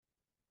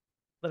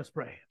Let us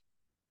pray.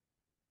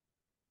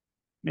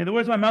 May the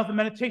words of my mouth and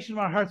meditation of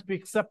our hearts be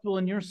acceptable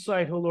in your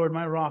sight, O Lord,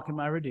 my rock and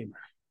my redeemer.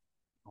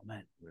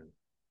 Amen.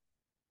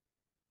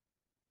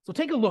 So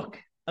take a look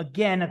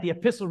again at the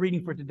epistle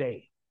reading for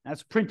today,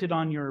 as printed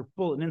on your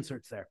bulletin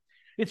inserts there.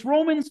 It's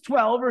Romans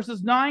 12,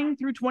 verses 9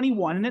 through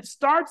 21, and it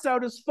starts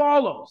out as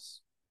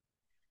follows.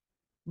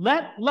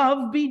 Let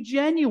love be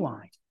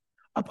genuine.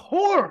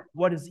 Abhor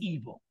what is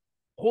evil.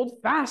 Hold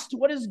fast to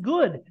what is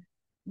good.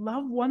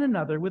 Love one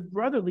another with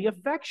brotherly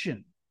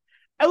affection.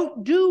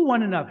 Outdo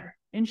one another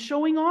in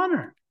showing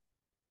honor.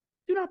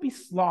 Do not be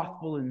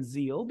slothful in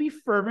zeal. Be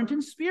fervent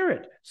in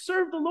spirit.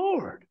 Serve the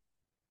Lord.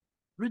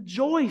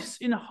 Rejoice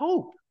in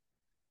hope.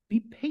 Be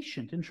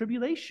patient in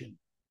tribulation.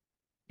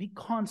 Be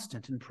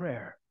constant in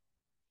prayer.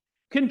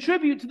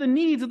 Contribute to the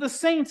needs of the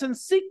saints and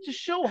seek to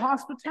show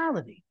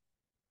hospitality.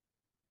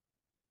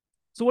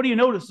 So what do you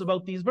notice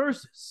about these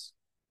verses?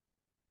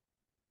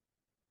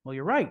 Well,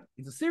 you're right.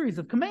 It's a series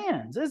of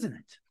commands, isn't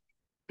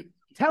it?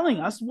 Telling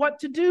us what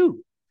to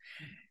do.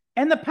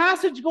 And the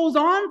passage goes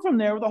on from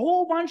there with a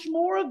whole bunch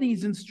more of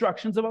these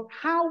instructions about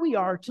how we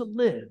are to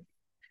live.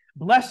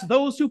 Bless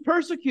those who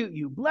persecute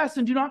you. Bless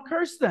and do not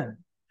curse them.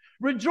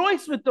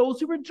 Rejoice with those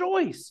who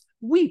rejoice.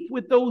 Weep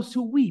with those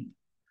who weep.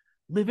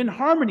 Live in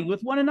harmony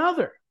with one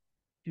another.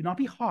 Do not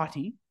be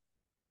haughty,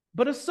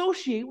 but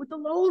associate with the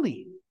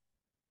lowly.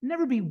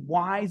 Never be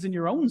wise in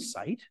your own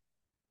sight.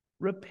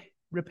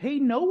 Repay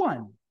no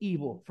one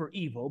evil for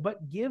evil,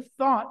 but give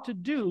thought to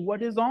do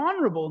what is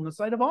honorable in the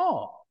sight of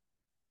all.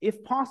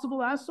 If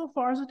possible, as so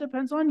far as it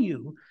depends on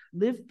you,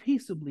 live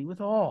peaceably with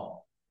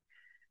all.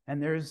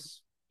 And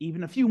there's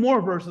even a few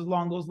more verses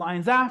along those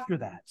lines after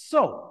that.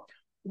 So,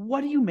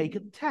 what do you make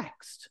of the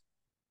text?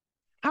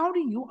 How do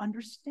you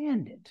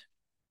understand it?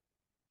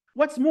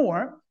 What's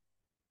more,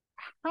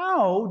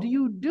 how do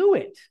you do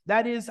it?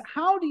 That is,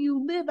 how do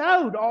you live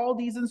out all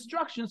these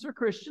instructions for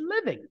Christian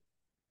living? Do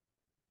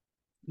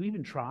we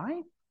even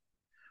try?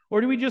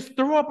 Or do we just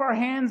throw up our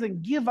hands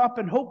and give up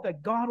and hope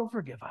that God will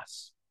forgive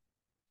us?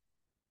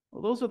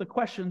 Well, those are the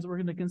questions we're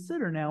going to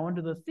consider now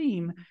under the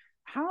theme,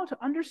 how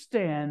to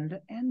understand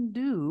and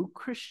do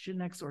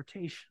Christian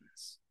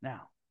exhortations.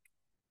 Now,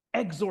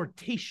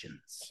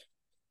 exhortations.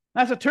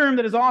 That's a term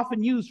that is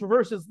often used for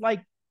verses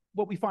like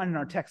what we find in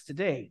our text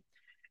today.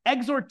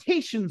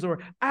 Exhortations or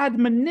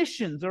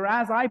admonitions, or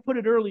as I put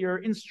it earlier,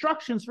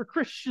 instructions for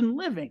Christian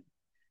living.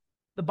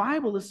 The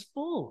Bible is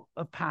full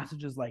of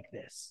passages like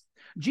this.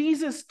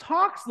 Jesus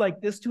talks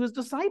like this to his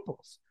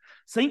disciples.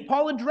 St.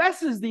 Paul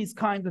addresses these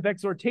kinds of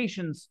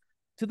exhortations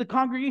to the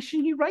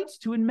congregation he writes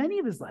to in many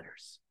of his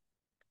letters.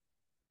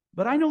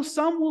 But I know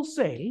some will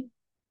say,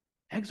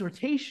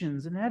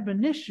 exhortations and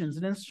admonitions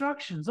and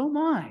instructions, oh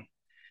my.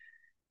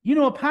 You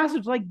know, a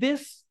passage like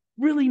this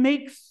really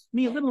makes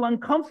me a little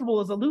uncomfortable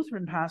as a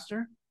Lutheran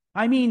pastor.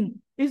 I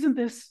mean, isn't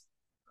this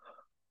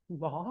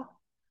law?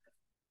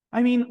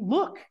 I mean,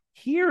 look,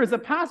 here is a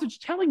passage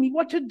telling me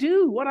what to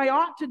do, what I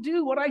ought to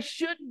do, what I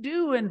should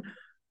do, and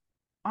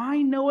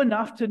I know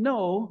enough to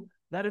know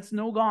that it's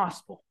no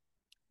gospel.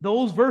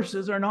 Those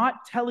verses are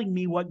not telling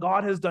me what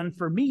God has done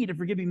for me to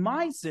forgive me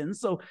my sins,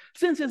 so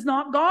since it's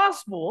not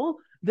gospel,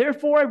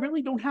 therefore I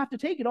really don't have to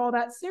take it all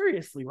that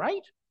seriously,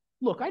 right?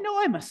 Look, I know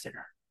I'm a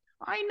sinner.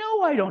 I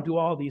know I don't do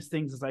all these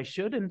things as I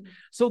should, and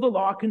so the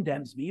law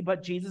condemns me,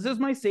 but Jesus is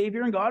my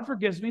Savior and God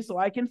forgives me, so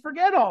I can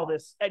forget all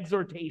this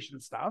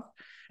exhortation stuff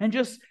and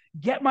just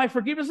get my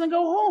forgiveness and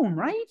go home,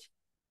 right?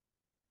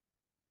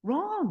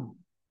 Wrong.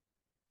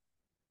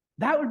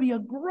 That would be a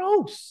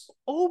gross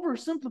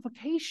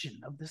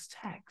oversimplification of this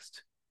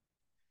text.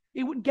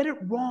 It would get it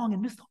wrong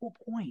and miss the whole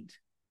point.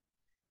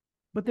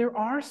 But there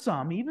are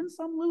some, even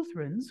some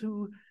Lutherans,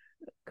 who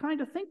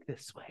kind of think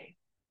this way.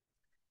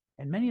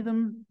 And many of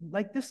them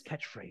like this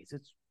catchphrase,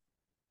 it's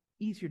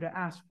easier to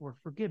ask for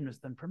forgiveness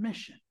than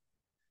permission.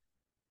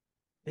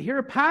 They hear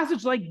a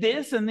passage like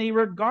this and they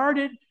regard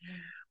it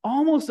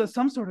almost as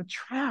some sort of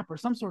trap or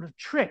some sort of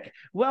trick.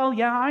 Well,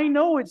 yeah, I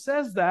know it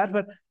says that,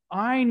 but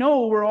I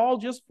know we're all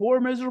just poor,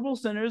 miserable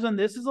sinners, and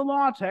this is a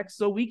law text,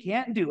 so we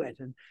can't do it.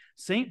 And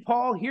St.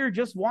 Paul here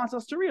just wants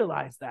us to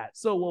realize that,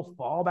 so we'll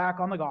fall back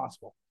on the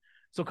gospel.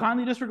 So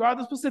kindly disregard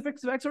the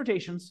specifics of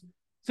exhortations,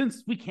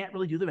 since we can't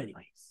really do them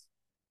anyways.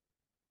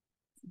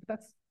 But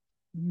that's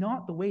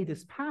not the way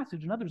this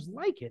passage and others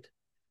like it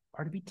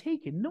are to be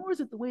taken, nor is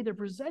it the way they're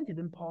presented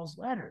in Paul's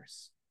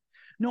letters.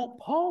 No,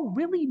 Paul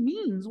really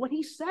means what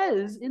he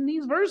says in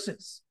these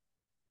verses.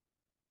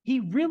 He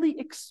really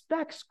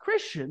expects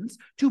Christians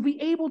to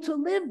be able to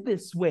live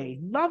this way,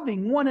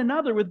 loving one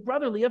another with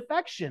brotherly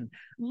affection,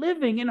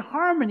 living in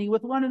harmony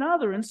with one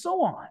another, and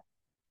so on.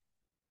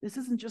 This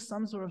isn't just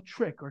some sort of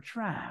trick or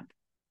trap.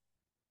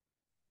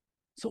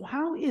 So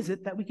how is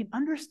it that we can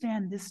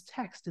understand this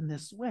text in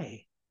this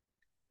way?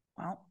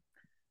 Well,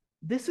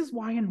 this is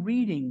why in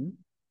reading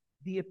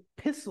the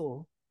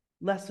epistle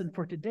lesson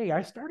for today,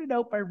 I started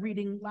out by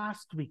reading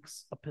last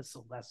week's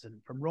epistle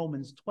lesson from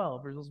Romans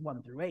 12, verses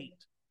 1 through 8.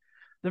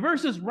 The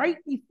verses right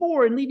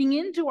before and leading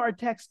into our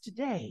text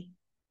today.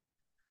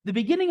 The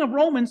beginning of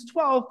Romans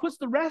 12 puts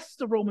the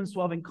rest of Romans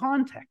 12 in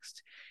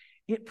context.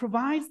 it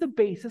provides the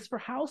basis for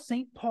how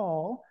St.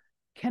 Paul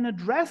can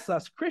address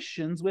us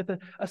Christians with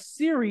a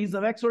series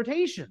of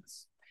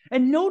exhortations.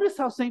 And notice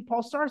how St.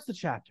 Paul starts the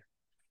chapter.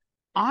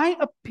 I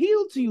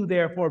appeal to you,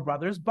 therefore,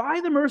 brothers,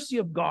 by the mercy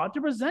of God,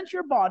 to present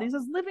your bodies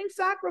as living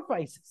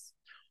sacrifices,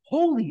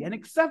 holy and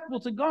acceptable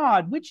to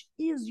God, which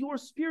is your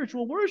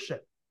spiritual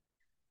worship.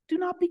 Do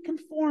not be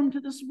conformed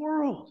to this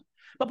world,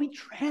 but be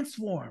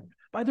transformed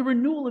by the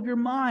renewal of your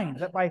mind,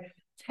 that by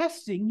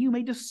testing you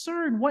may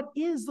discern what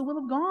is the will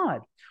of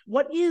God,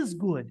 what is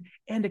good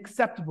and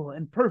acceptable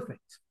and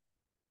perfect.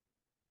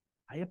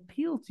 I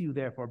appeal to you,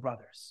 therefore,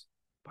 brothers,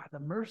 by the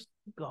mercy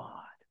of God.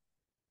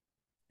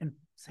 And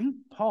St.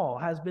 Paul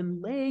has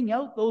been laying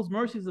out those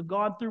mercies of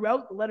God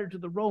throughout the letter to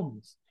the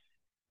Romans,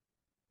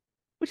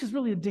 which is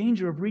really the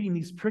danger of reading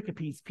these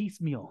pericopes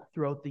piecemeal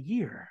throughout the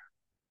year.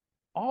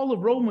 All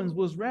of Romans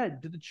was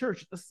read to the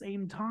church at the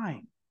same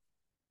time.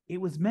 It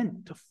was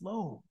meant to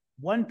flow,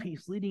 one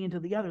piece leading into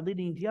the other,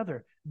 leading into the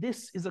other.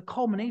 This is a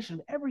culmination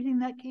of everything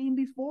that came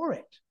before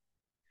it.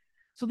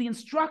 So the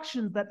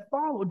instructions that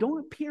follow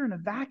don't appear in a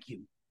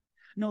vacuum.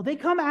 No, they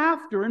come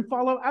after and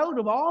follow out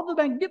of all the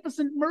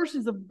magnificent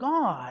mercies of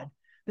God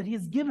that he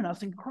has given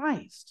us in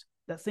Christ,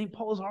 that St.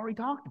 Paul has already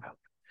talked about.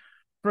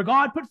 For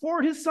God put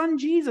forward his son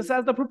Jesus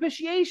as the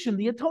propitiation,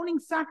 the atoning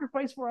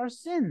sacrifice for our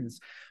sins.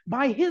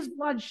 By his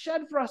blood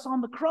shed for us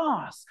on the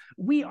cross,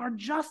 we are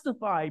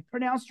justified,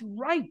 pronounced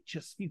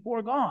righteous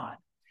before God.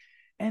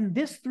 And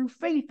this through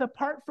faith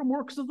apart from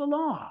works of the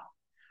law.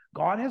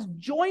 God has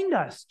joined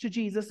us to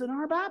Jesus in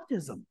our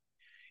baptism,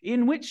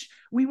 in which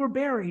we were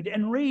buried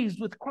and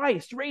raised with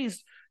Christ,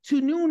 raised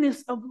to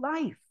newness of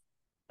life,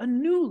 a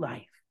new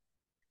life.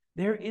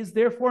 There is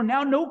therefore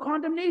now no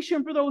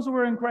condemnation for those who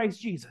are in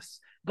Christ Jesus.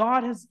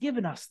 God has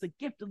given us the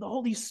gift of the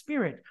Holy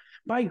Spirit,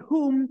 by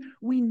whom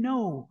we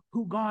know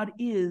who God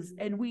is,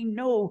 and we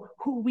know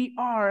who we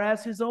are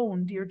as his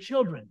own dear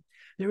children.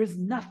 There is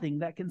nothing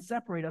that can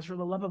separate us from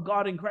the love of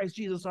God in Christ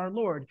Jesus our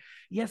Lord.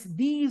 Yes,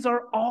 these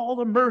are all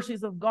the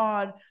mercies of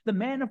God, the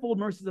manifold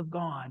mercies of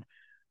God,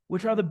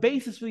 which are the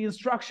basis for the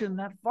instruction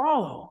that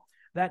follow,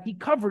 that he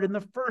covered in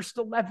the first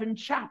 11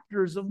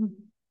 chapters of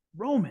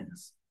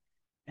Romans.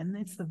 And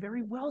it's the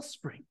very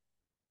wellspring,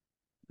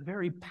 the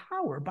very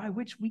power by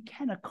which we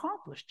can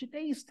accomplish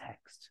today's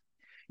text.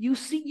 You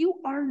see, you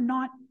are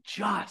not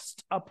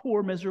just a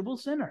poor, miserable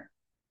sinner.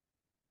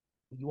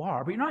 You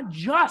are, but you're not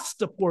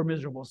just a poor,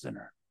 miserable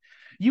sinner.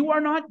 You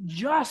are not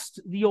just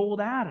the old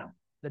Adam,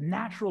 the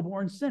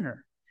natural-born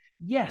sinner.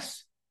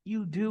 Yes,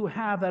 you do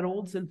have that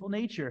old sinful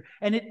nature,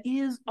 and it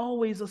is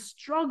always a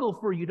struggle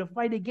for you to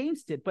fight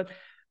against it, but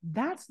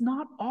that's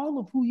not all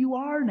of who you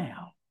are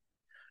now.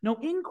 No,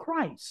 in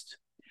Christ,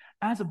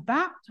 as a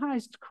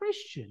baptized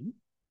Christian,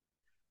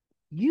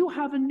 you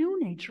have a new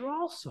nature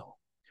also,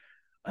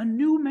 a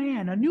new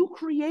man, a new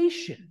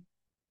creation,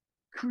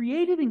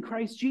 created in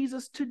Christ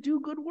Jesus to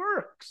do good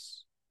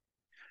works.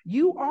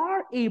 You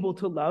are able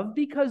to love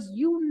because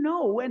you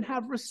know and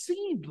have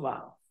received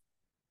love,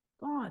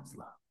 God's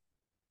love.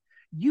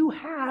 You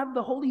have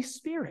the Holy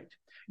Spirit,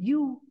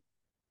 who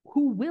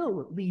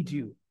will lead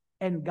you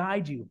and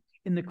guide you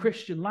in the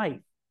Christian life,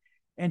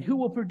 and who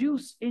will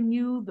produce in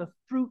you the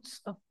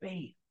fruits of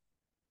faith.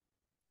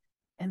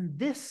 And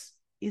this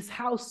is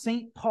how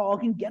St. Paul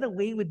can get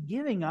away with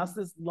giving us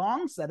this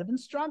long set of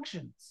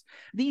instructions,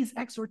 these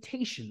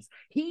exhortations.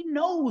 He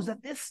knows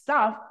that this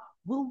stuff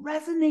will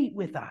resonate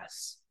with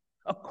us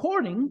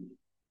according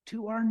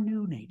to our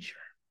new nature.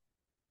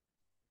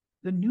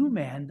 The new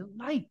man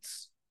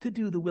delights to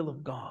do the will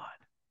of God.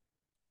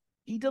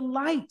 He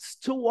delights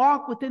to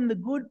walk within the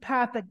good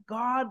path that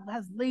God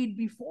has laid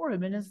before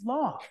him in his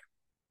law.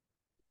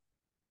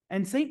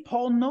 And St.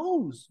 Paul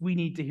knows we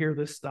need to hear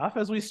this stuff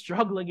as we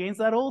struggle against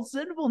that old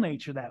sinful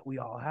nature that we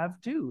all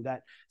have too,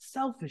 that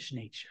selfish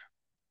nature.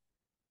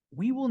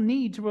 We will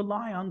need to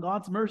rely on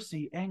God's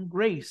mercy and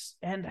grace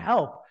and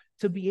help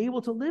to be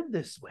able to live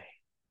this way.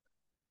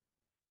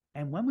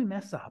 And when we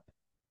mess up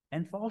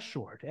and fall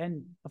short,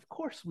 and of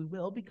course we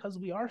will, because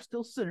we are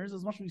still sinners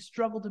as much as we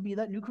struggle to be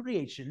that new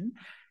creation,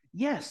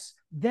 yes,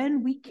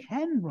 then we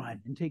can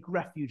run and take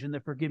refuge in the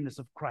forgiveness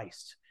of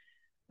Christ,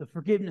 the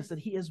forgiveness that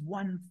he has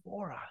won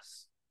for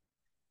us.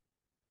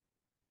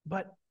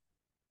 But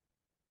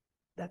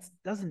that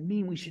doesn't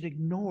mean we should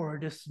ignore or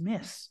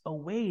dismiss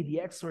away the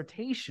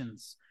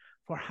exhortations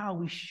for how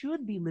we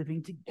should be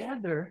living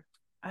together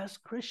as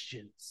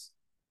Christians.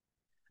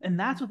 And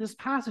that's what this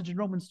passage in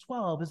Romans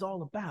 12 is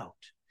all about.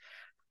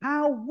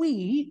 How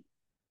we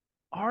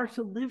are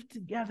to live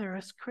together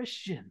as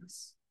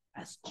Christians,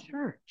 as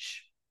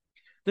church.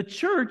 The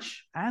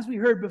church, as we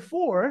heard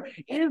before,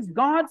 is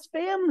God's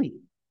family,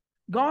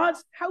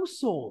 God's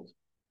household,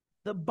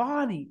 the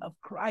body of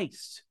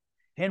Christ.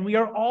 And we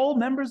are all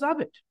members of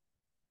it.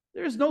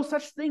 There's no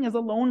such thing as a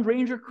Lone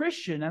Ranger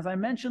Christian, as I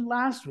mentioned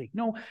last week.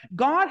 No,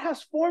 God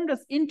has formed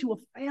us into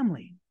a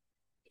family,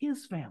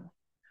 his family,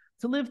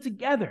 to live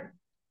together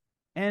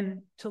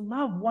and to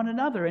love one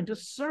another and to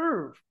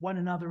serve one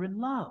another in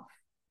love.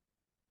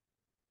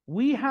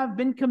 We have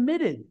been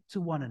committed to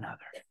one another.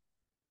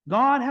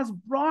 God has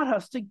brought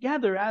us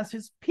together as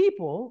his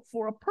people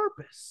for a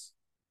purpose.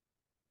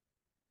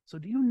 So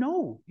do you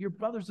know your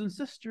brothers and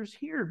sisters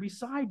here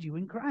beside you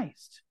in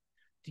Christ?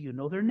 Do you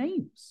know their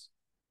names?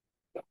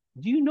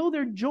 Do you know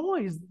their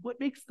joys, what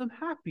makes them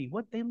happy,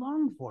 what they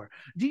long for?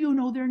 Do you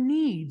know their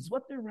needs,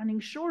 what they're running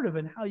short of,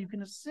 and how you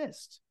can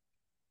assist?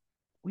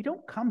 We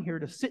don't come here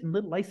to sit in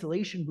little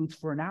isolation booths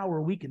for an hour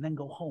a week and then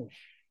go home.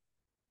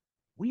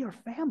 We are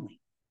family,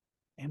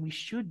 and we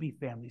should be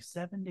family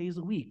 7 days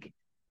a week,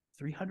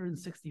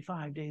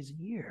 365 days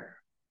a year.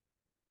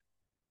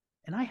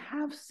 And I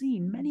have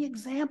seen many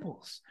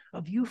examples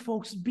of you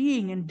folks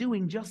being and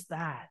doing just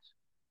that.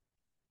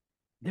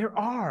 There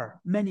are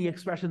many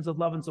expressions of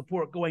love and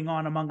support going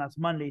on among us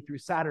Monday through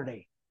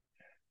Saturday.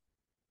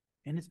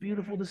 And it's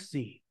beautiful to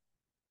see.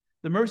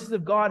 The mercies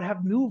of God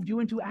have moved you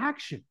into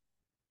action.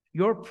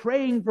 You're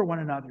praying for one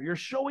another. You're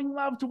showing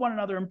love to one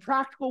another in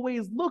practical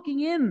ways, looking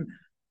in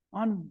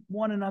on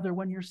one another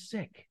when you're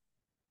sick,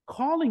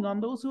 calling on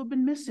those who have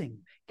been missing,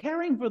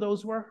 caring for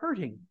those who are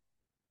hurting.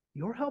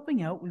 You're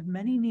helping out with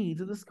many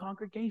needs of this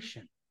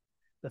congregation.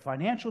 The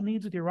financial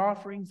needs with your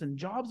offerings and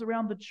jobs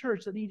around the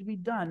church that need to be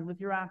done with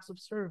your acts of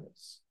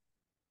service.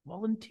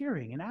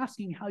 Volunteering and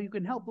asking how you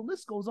can help. The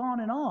list goes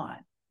on.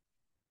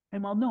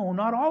 And while no,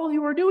 not all of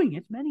you are doing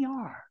it, many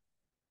are.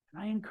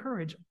 And I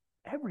encourage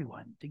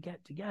everyone to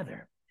get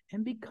together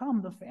and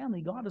become the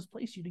family God has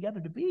placed you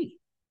together to be.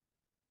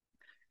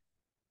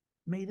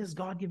 May this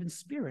God-given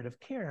spirit of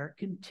care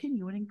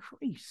continue and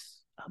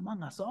increase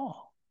among us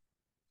all.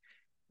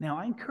 Now,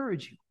 I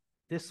encourage you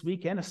this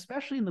weekend,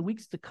 especially in the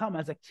weeks to come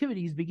as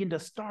activities begin to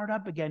start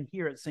up again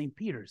here at St.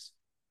 Peter's,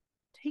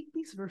 take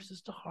these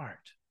verses to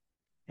heart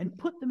and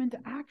put them into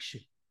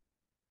action.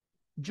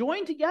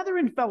 Join together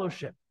in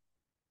fellowship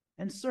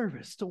and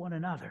service to one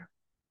another.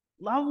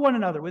 Love one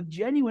another with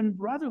genuine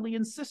brotherly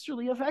and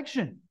sisterly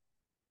affection.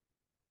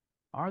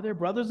 Are there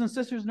brothers and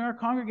sisters in our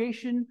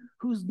congregation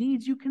whose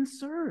needs you can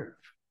serve?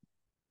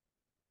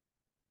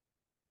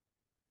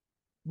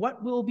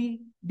 What will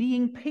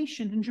being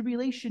patient in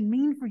tribulation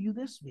mean for you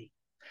this week?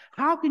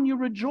 How can you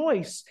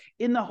rejoice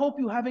in the hope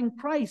you have in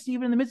Christ,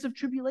 even in the midst of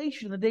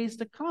tribulation in the days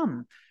to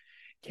come?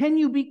 Can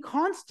you be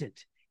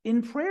constant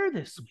in prayer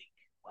this week?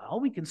 Well,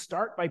 we can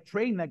start by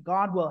praying that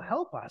God will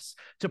help us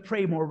to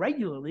pray more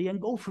regularly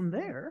and go from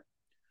there.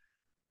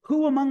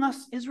 Who among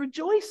us is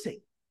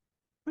rejoicing?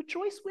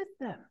 Rejoice with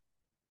them.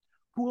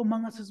 Who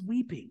among us is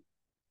weeping?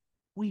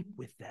 Weep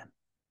with them.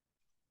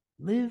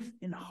 Live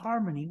in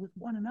harmony with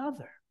one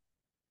another.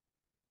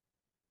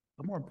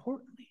 But more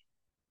importantly,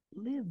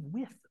 live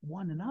with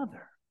one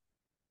another.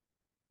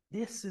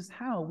 This is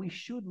how we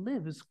should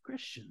live as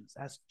Christians,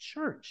 as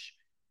church,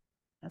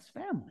 as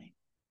family.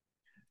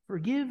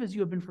 Forgive as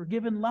you have been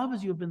forgiven. Love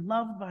as you have been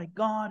loved by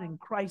God and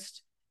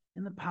Christ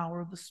in the power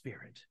of the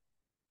Spirit.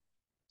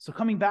 So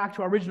coming back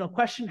to our original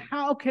question,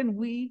 how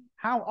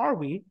are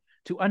we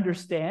to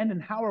understand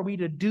and how are we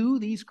to do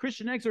these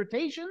Christian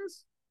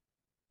exhortations?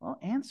 Well,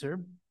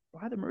 answer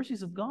by the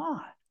mercies of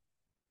God.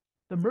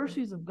 The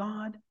mercies of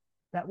God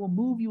that will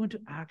move you into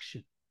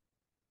action,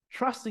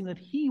 trusting that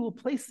he will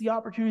place the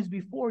opportunities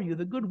before you,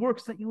 the good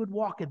works that you would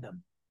walk in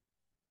them.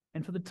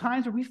 And for the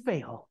times where we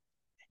fail,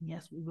 and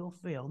yes, we will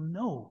fail,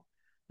 know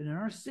that in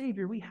our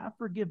Savior we have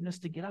forgiveness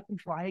to get up and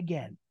try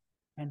again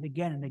and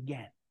again and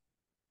again.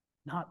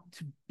 Not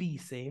to be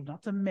saved,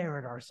 not to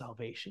merit our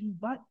salvation,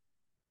 but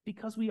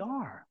because we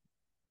are,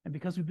 and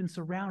because we've been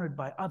surrounded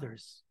by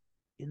others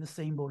in the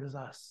same boat as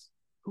us,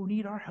 who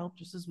need our help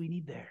just as we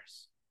need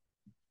theirs.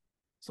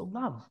 So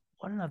love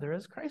one another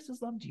as Christ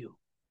has loved you.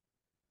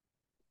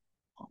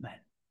 Amen.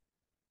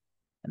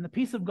 And the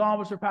peace of God,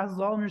 which surpasses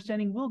all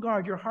understanding, will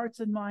guard your hearts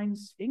and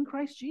minds in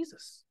Christ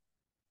Jesus.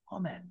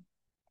 Amen.